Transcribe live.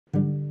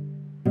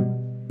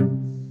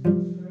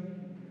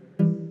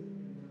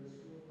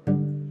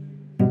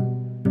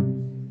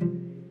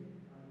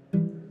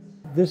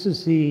This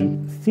is the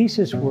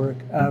thesis work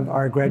of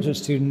our graduate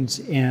students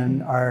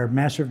in our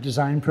Master of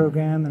Design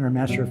program and our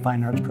Master of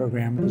Fine Arts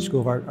program at the School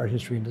of Art,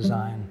 History, and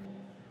Design.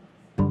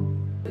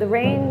 The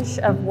range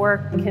of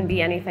work can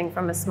be anything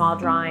from a small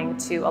drawing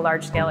to a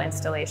large-scale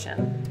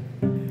installation.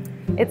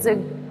 It's a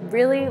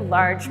really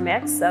large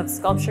mix of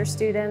sculpture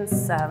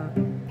students,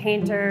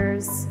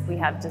 painters, we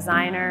have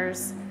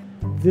designers.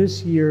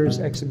 This year's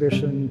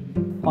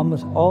exhibition,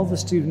 almost all the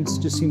students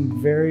just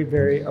seem very,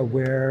 very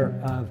aware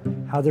of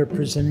how they're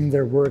presenting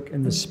their work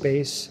in the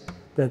space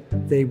that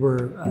they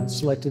were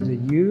selected to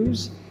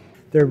use.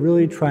 They're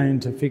really trying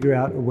to figure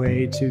out a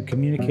way to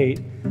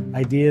communicate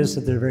ideas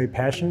that they're very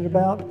passionate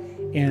about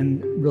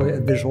in really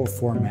a visual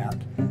format.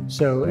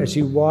 So as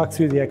you walk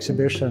through the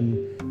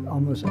exhibition,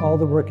 almost all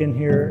the work in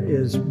here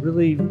is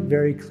really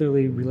very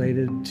clearly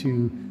related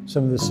to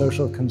some of the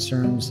social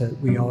concerns that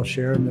we all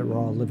share and that we're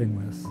all living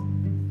with.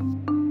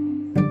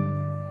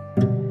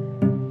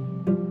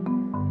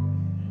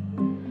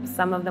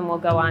 Some of them will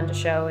go on to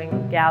show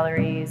in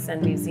galleries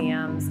and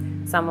museums.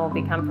 Some will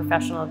become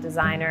professional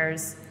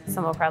designers.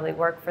 Some will probably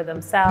work for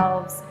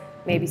themselves.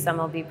 Maybe some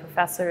will be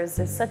professors.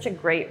 There's such a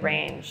great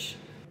range.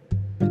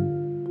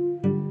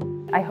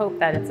 I hope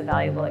that it's a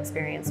valuable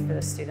experience for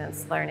the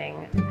students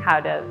learning how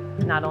to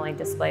not only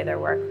display their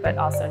work, but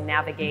also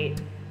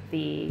navigate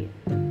the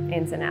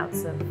ins and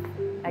outs of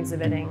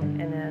exhibiting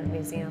in a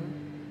museum.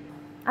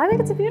 I think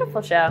it's a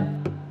beautiful show.